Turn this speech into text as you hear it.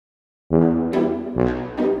Hello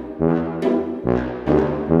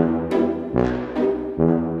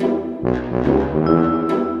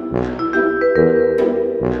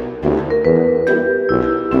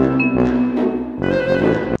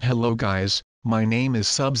guys, my name is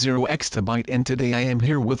Sub-Zero Exabyte and today I am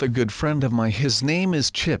here with a good friend of mine. His name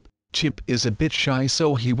is Chip. Chip is a bit shy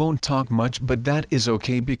so he won't talk much, but that is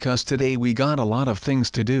okay because today we got a lot of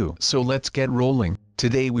things to do. So let's get rolling.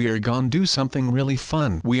 Today we are gonna do something really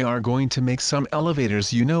fun. We are going to make some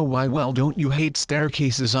elevators. You know why? Well, don't you hate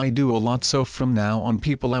staircases? I do a lot, so from now on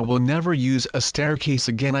people I will never use a staircase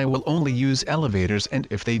again. I will only use elevators, and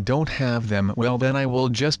if they don't have them, well then I will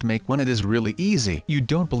just make one. It is really easy. You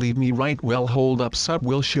don't believe me, right? Well, hold up, Sub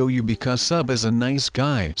will show you because Sub is a nice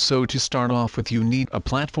guy. So to start off with you need a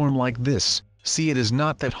platform like this. See, it is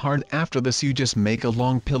not that hard. After this you just make a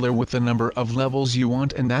long pillar with the number of levels you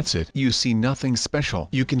want and that's it. You see, nothing special.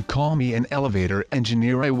 You can call me an elevator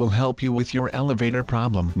engineer. I will help you with your elevator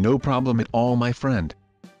problem. No problem at all, my friend.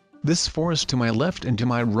 This forest to my left and to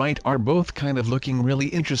my right are both kind of looking really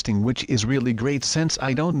interesting, which is really great since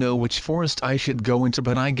I don't know which forest I should go into,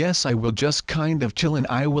 but I guess I will just kind of chill and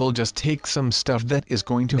I will just take some stuff that is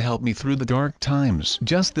going to help me through the dark times.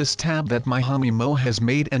 Just this tab that my homie Mo has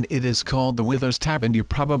made, and it is called the Withers tab, and you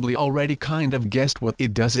probably already kind of guessed what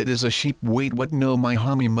it does. It is a sheep. Wait, what? No, my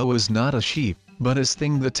homie Mo is not a sheep. But his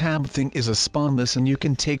thing, the tab thing, is a spawnless, and you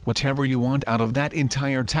can take whatever you want out of that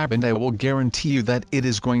entire tab, and I will guarantee you that it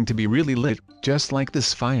is going to be really lit, just like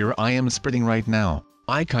this fire I am spitting right now.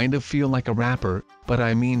 I kind of feel like a rapper, but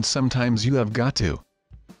I mean sometimes you have got to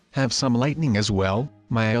have some lightning as well.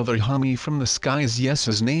 My other homie from the skies, yes,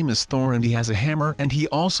 his name is Thor and he has a hammer and he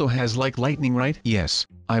also has like lightning, right? Yes,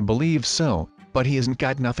 I believe so, but he hasn't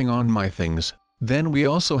got nothing on my things. Then we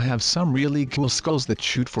also have some really cool skulls that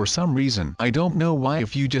shoot for some reason. I don't know why.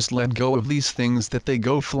 If you just let go of these things that they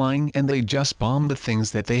go flying and they just bomb the things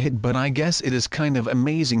that they hit, but I guess it is kind of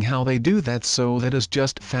amazing how they do that, so that is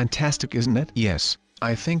just fantastic, isn't it? Yes,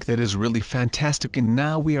 I think that is really fantastic. And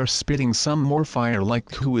now we are spitting some more fire.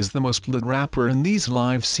 Like, who is the most lit rapper in these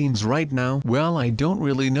live scenes right now? Well, I don't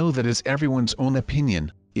really know. That is everyone's own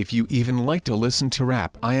opinion. If you even like to listen to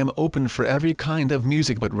rap, I am open for every kind of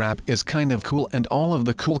music, but rap is kind of cool and all of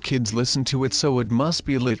the cool kids listen to it, so it must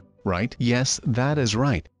be lit, right? Yes, that is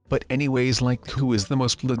right. But anyways, like, who is the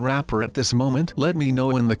most lit rapper at this moment? Let me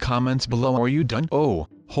know in the comments below. Are you done? Oh,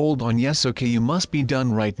 hold on. Yes, okay, you must be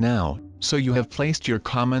done right now. So you have placed your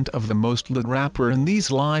comment of the most lit rapper in these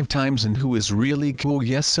live times and who is really cool.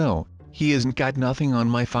 Yes, so he hasn't got nothing on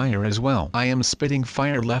my fire as well. I am spitting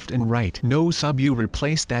fire left and right. No, Sub, you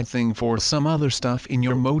replaced that thing for some other stuff in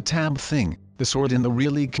your Mo tab thing. The sword and the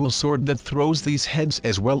really cool sword that throws these heads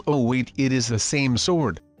as well. Oh wait, it is the same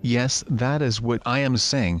sword. Yes, that is what I am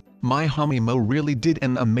saying. My homie Mo really did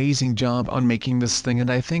an amazing job on making this thing, and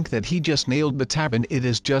I think that he just nailed the tab, and it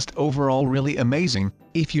is just overall really amazing.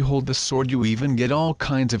 If you hold the sword you even get all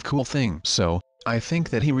kinds of cool things. So I think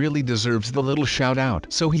that he really deserves the little shout out.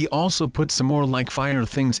 So he also put some more like fire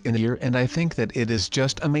things in here, and I think that it is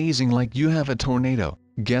just amazing. Like, you have a tornado.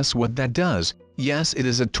 Guess what that does? Yes, it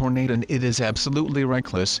is a tornado and it is absolutely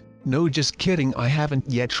reckless. No, just kidding, I haven't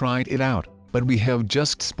yet tried it out. But we have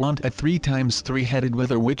just spawned a 3x three-headed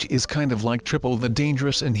wither, which is kind of like triple the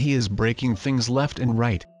dangerous, and he is breaking things left and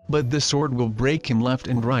right. But the sword will break him left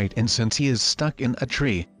and right, and since he is stuck in a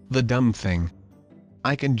tree, the dumb thing,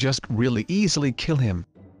 I can just really easily kill him.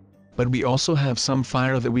 But we also have some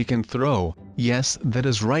fire that we can throw. Yes, that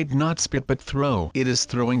is right, not spit but throw. It is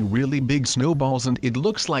throwing really big snowballs and it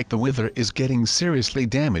looks like the wither is getting seriously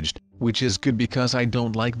damaged, which is good because I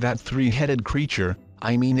don't like that three-headed creature.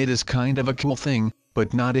 I mean, it is kind of a cool thing,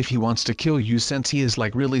 but not if he wants to kill you since he is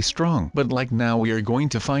like really strong. But like, now we are going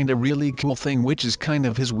to find a really cool thing which is kind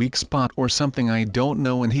of his weak spot or something, I don't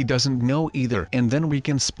know, and he doesn't know either. And then we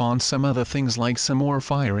can spawn some other things like some more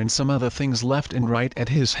fire and some other things left and right at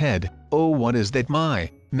his head. Oh, what is that? My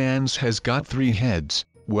man's has got 3 heads.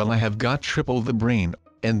 Well, I have got triple the brain.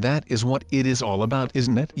 And that is what it is all about,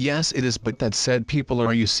 isn't it? Yes, it is. But that said, people,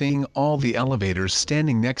 are you seeing all the elevators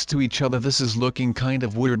standing next to each other? This is looking kind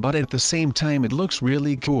of weird, but at the same time it looks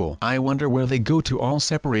really cool. I wonder where they go to, all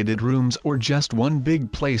separated rooms or just one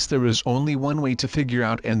big place. There is only one way to figure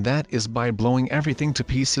out, and that is by blowing everything to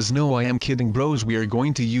pieces. No, I am kidding, bros. We are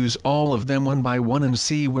going to use all of them one by one and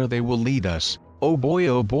see where they will lead us. Oh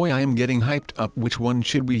boy, I am getting hyped up. Which one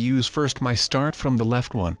should we use first? My start from the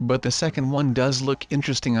left one, but the second one does look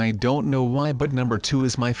interesting. I don't know why, but number 2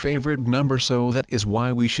 is my favorite number, so that is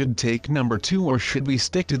why we should take number 2. Or should we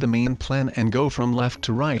stick to the main plan and go from left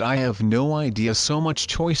to right? I have no idea. So much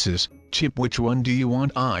choices. Chip, which one do you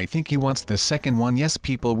want? I think he wants the second one. Yes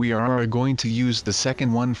people, we are going to use the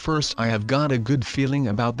second one first. I have got a good feeling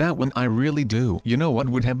about that one, I really do. You know what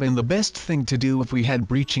would have been the best thing to do if we had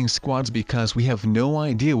breaching squads, because we have no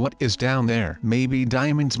idea what is down there. Maybe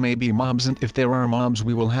diamonds, maybe mobs, and if there are mobs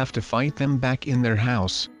we will have to fight them back in their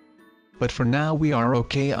house. But for now we are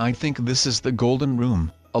okay. I think this is the golden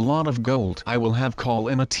room. A lot of gold. I will have call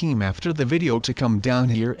in a team after the video to come down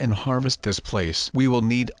here and harvest this place. We will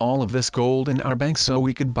need all of this gold in our bank so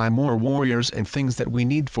we could buy more warriors and things that we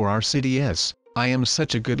need for our city. Yes, I am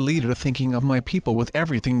such a good leader, thinking of my people with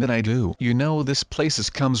everything that I do. You know, this place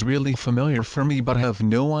comes really familiar for me, but I have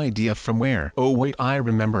no idea from where. Oh wait, I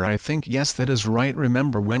remember, I think, yes, that is right.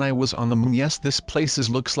 Remember when I was on the moon? Yes, this place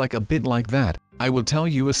looks like a bit like that. I will tell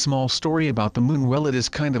you a small story about the moon. Well, it is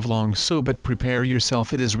kind of long, so but prepare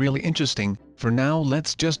yourself, it is really interesting. For now,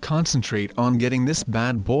 let's just concentrate on getting this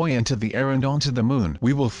bad boy into the air and onto the moon.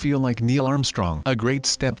 We will feel like Neil Armstrong. A great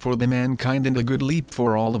step for the mankind and a good leap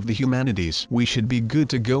for all of the humanities. We should be good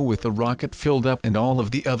to go with the rocket filled up and all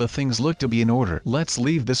of the other things look to be in order. Let's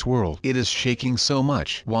leave this world. It is shaking so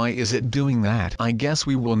much. Why is it doing that? I guess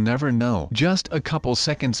we will never know. Just a couple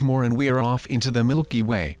seconds more and we are off into the Milky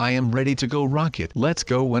Way. I am ready to go, rocket. Let's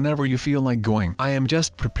go whenever you feel like going. I am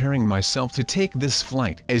just preparing myself to take this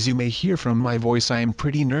flight. As you may hear from my voice, I am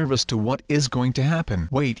pretty nervous to what is going to happen.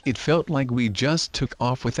 Wait, it felt like we just took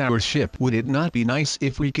off with our ship. Would it not be nice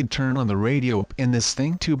if we could turn on the radio in this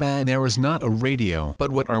thing? Too bad there is not a radio.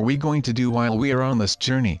 But what are we going to do while we are on this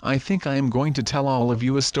journey? I think I am going to tell all of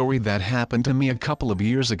you a story that happened to me a couple of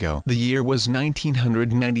years ago. The year was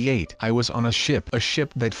 1998. I was on a ship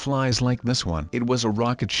that flies like this one. It was a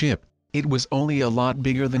rocket ship. It was only a lot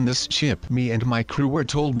bigger than this ship. Me and my crew were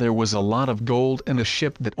told there was a lot of gold in a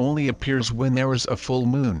ship that only appears when there is a full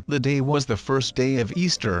moon. The day was the first day of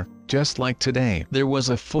Easter, just like today. There was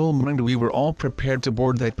a full moon and we were all prepared to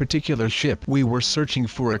board that particular ship. We were searching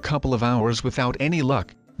for a couple of hours without any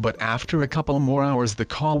luck. But after a couple more hours the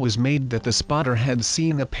call was made that the spotter had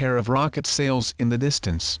seen a pair of rocket sails in the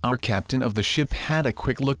distance. Our captain of the ship had a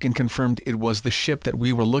quick look and confirmed it was the ship that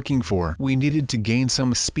we were looking for. We needed to gain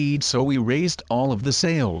some speed, so we raised all of the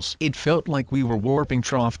sails. It felt like we were warping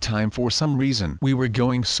trough time for some reason. We were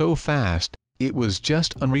going so fast. It was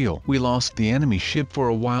just unreal. We lost the enemy ship for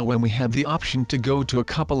a while when we had the option to go to a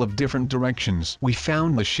couple of different directions. We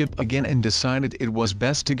found the ship again and decided it was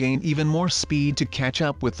best to gain even more speed to catch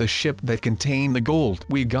up with the ship that contained the gold.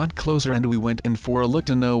 We got closer and we went in for a look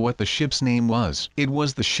to know what the ship's name was. It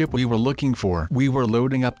was the ship we were looking for. We were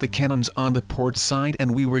loading up the cannons on the port side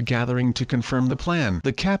and we were gathering to confirm the plan.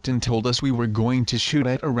 The captain told us we were going to shoot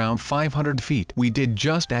at around 500 feet. We did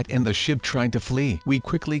just that and the ship tried to flee. We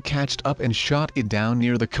quickly catched up and shot it down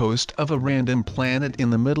near the coast of a random planet in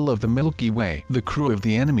the middle of the Milky Way. The crew of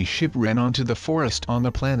the enemy ship ran onto the forest on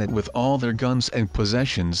the planet with all their guns and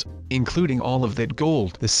possessions, including all of that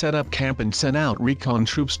gold. They set up camp and sent out recon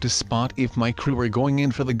troops to spot if my crew were going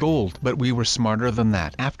in for the gold. But we were smarter than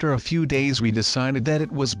that. After a few days we decided that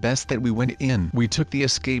it was best that we went in. We took the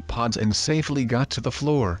escape pods and safely got to the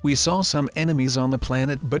floor. We saw some enemies on the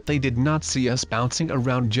planet but they did not see us bouncing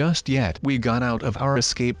around just yet. We got out of our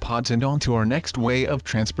escape pods and onto our next way of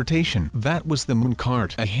transportation. That was the moon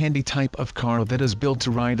cart, a handy type of car that is built to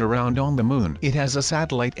ride around on the moon. It has a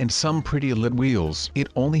satellite and some pretty lit wheels. It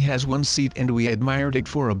only has one seat and we admired it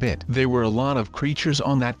for a bit. There were a lot of creatures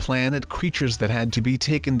on that planet, creatures that had to be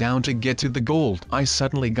taken down to get to the gold. I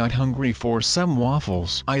suddenly got hungry for some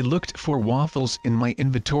waffles. I looked for waffles in my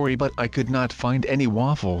inventory but I could not find any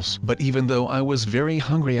waffles. But even though I was very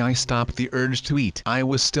hungry I stopped the urge to eat. I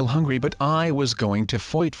was still hungry but I was going to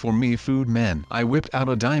fight for me food man. I whipped out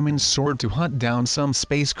a diamond sword to hunt down some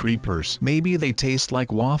space creepers. Maybe they taste like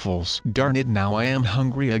waffles. Darn it, now I am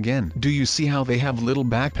hungry again. Do you see how they have little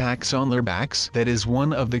backpacks on their backs? That is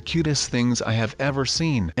one of the cutest things I have ever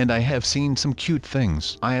seen. And I have seen some cute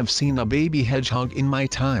things. I have seen a baby hedgehog in my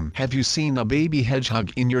time. Have you seen a baby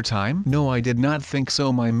hedgehog in your time? No, I did not think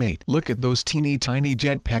so, my mate. Look at those teeny tiny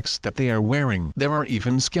jetpacks that they are wearing. There are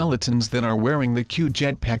even skeletons that are wearing the cute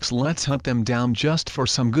jetpacks. Let's hunt them down just for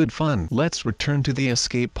some good fun. Let's return to the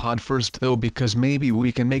escape pod first though, because maybe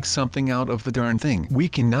we can make something out of the darn thing. We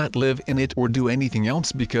cannot live in it or do anything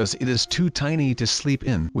else because it is too tiny to sleep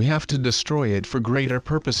in. We have to destroy it for greater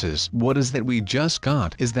purposes. What is that we just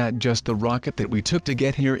got? Is that just the rocket that we took to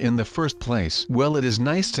get here in the first place? Well, it is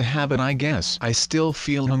nice to have it, I guess. I still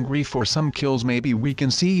feel hungry for some kills. Maybe we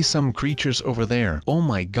can see some creatures over there. Oh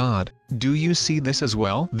my god. Do you see this as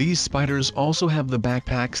well? These spiders also have the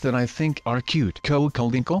backpacks that I think are cute.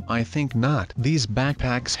 Kokolinkle? I think not. These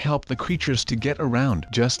backpacks help the creatures to get around.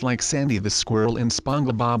 Just like Sandy the squirrel in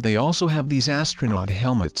SpongeBob, they also have these astronaut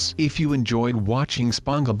helmets. If you enjoyed watching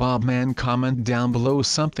SpongeBob man, comment down below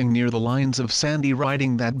something near the lines of Sandy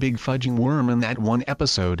riding that big fudging worm in that one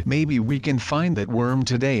episode. Maybe we can find that worm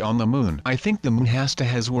today on the moon. I think the moon has to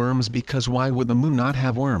has worms, because why would the moon not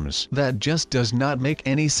have worms? That just does not make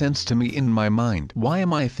any sense to me in my mind. Why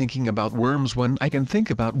am I thinking about worms when I can think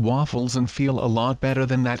about waffles and feel a lot better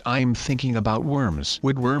than that I'm thinking about worms?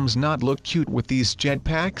 Would worms not look cute with these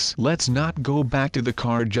jetpacks? Let's not go back to the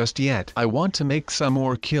car just yet. I want to make some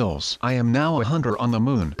more kills. I am now a hunter on the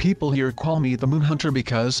moon. People here call me the moon hunter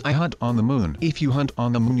because I hunt on the moon. If you hunt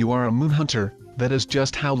on the moon, you are a moon hunter. That is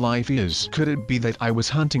just how life is. Could it be that I was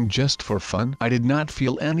hunting just for fun? I did not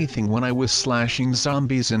feel anything when I was slashing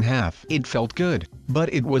zombies in half. It felt good,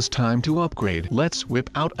 but it was time to upgrade. Let's whip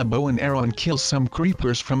out a bow and arrow and kill some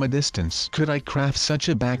creepers from a distance. Could I craft such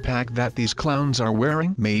a backpack that these clowns are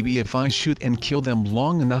wearing? Maybe if I shoot and kill them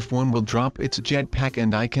long enough, one will drop its jetpack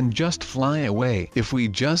and I can just fly away. If we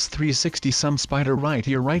just 360 some spider right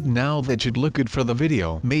here right now, that should look good for the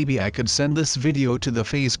video. Maybe I could send this video to the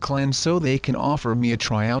FaZe clan so they can offer me a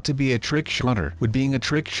tryout to be a trick shotter. Would being a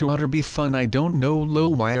trick shotter be fun? I don't know.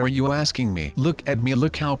 Lol, why are you asking me? Look at me,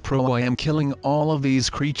 look how pro I am, killing all of these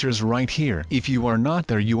creatures right here. If you are not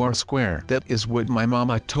there, you are square. That is what my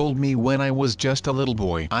mama told me when I was just a little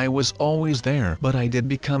boy. I was always there, but I did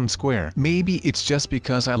become square. Maybe it's just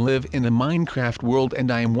because I live in a Minecraft world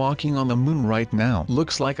and I am walking on the moon right now.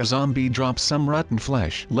 Looks like a zombie dropped some rotten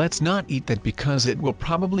flesh. Let's not eat that because it will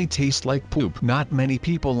probably taste like poop. Not many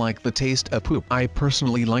people like the taste of poop. I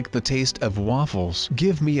personally like the taste of waffles.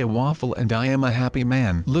 Give me a waffle and I am a happy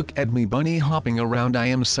man. Look at me bunny hopping around. I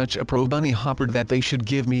am such a pro bunny hopper that they should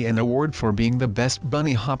give me an award for being the best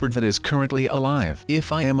bunny hopper that is currently alive.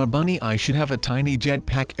 If I am a bunny, I should have a tiny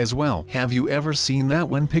jetpack as well. Have you ever seen that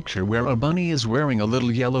one picture where a bunny is wearing a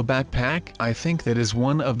little yellow backpack? I think that is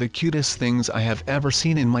one of the cutest things I have ever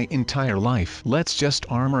seen in my entire life. Let's just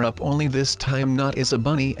armor up, only this time not as a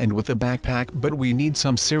bunny and with a backpack, but we need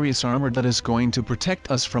some serious armor that is going to protect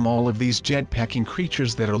us from all of these jetpacking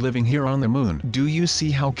creatures that are living here on the moon. Do you see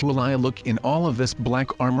how cool I look in all of this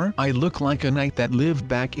black armor? I look like a knight that lived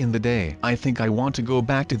back in the day. I think I want to go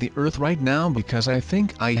back to the Earth right now because I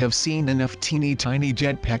think I have seen enough teeny tiny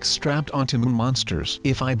jetpacks strapped onto moon monsters.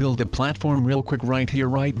 If I build a platform real quick right here,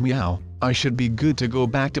 right meow, I should be good to go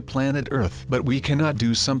back to planet Earth. But we cannot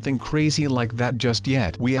do something crazy like that just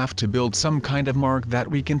yet. We have to build some kind of mark that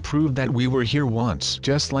we can prove that we were here once.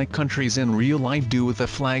 Just like countries in real life do with a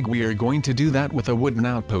flag, we are going to do that with a wooden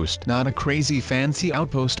outpost. Not a crazy fancy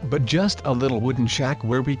outpost, but just a little wooden shack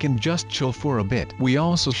where we can just chill for a bit. We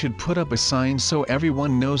also should put up a sign so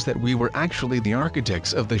everyone knows that we were actually the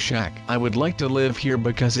architects of the shack. I would like to live here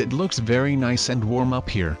because it looks very nice and warm up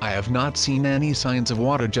here. I have not seen any signs of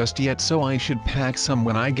water just yet, so I should pack some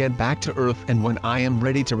when I get back to Earth and when I am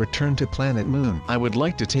ready to return to planet Moon. I would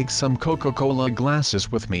like to take some Coca-Cola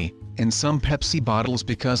glasses with me, and some Pepsi bottles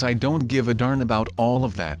because I don't give a darn about all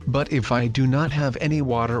of that. But if I do not have any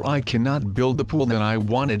water, I cannot build the pool that I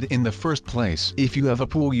wanted in the first place. If you have a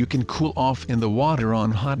pool, you can cool off in the water on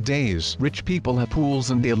hot days. Rich people have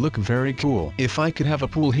pools and they look very cool. If I could have a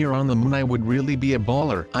pool here on the moon, I would really be a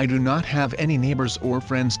baller. I do not have any neighbors or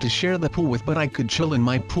friends to share the pool with, but I could chill in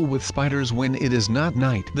my pool with spiders when it is not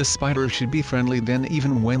night. The spiders should be friendly then,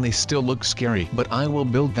 even when they still look scary. But I will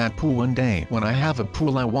build that pool one day. When I have a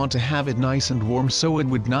pool, I want to have it nice and warm so it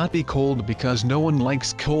would not be cold, because no one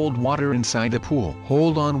likes cold water inside a pool.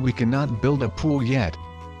 Hold on, we cannot build a pool yet.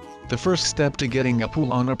 The first step to getting a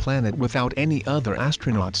pool on our planet without any other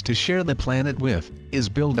astronauts to share the planet with, is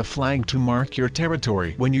build a flag to mark your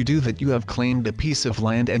territory. When you do that, you have claimed a piece of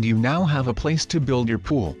land and you now have a place to build your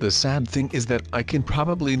pool. The sad thing is that I can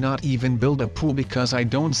probably not even build a pool because I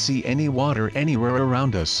don't see any water anywhere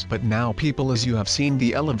around us. But now, people, as you have seen,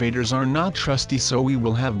 the elevators are not trusty, so we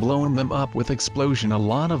will have blown them up with explosion, a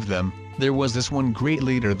lot of them. There was this one great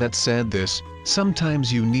leader that said this: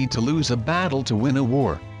 sometimes you need to lose a battle to win a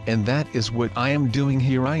war. And that is what I am doing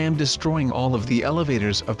here. I am destroying all of the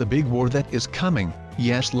elevators of the big war that is coming.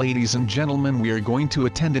 Yes, ladies and gentlemen, we are going to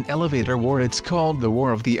attend an elevator war. It's called the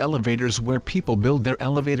War of the Elevators, where people build their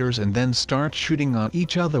elevators and then start shooting on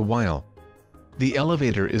each other while The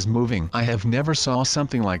elevator is moving. I have never saw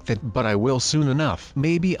something like that, but I will soon enough.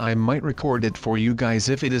 Maybe I might record it for you guys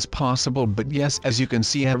if it is possible, but yes, as you can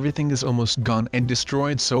see, everything is almost gone and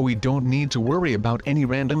destroyed, so we don't need to worry about any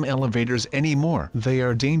random elevators anymore. They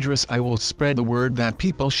are dangerous. I will spread the word that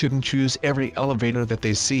people shouldn't choose every elevator that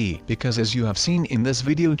they see, because as you have seen in this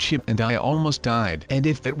video, Chip and I almost died, and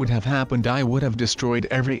if that would have happened, I would have destroyed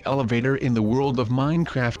every elevator in the world of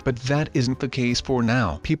Minecraft, but that isn't the case for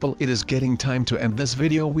now. People, it is getting time to end this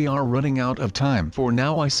video. We are running out of time. For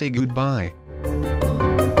now I say goodbye.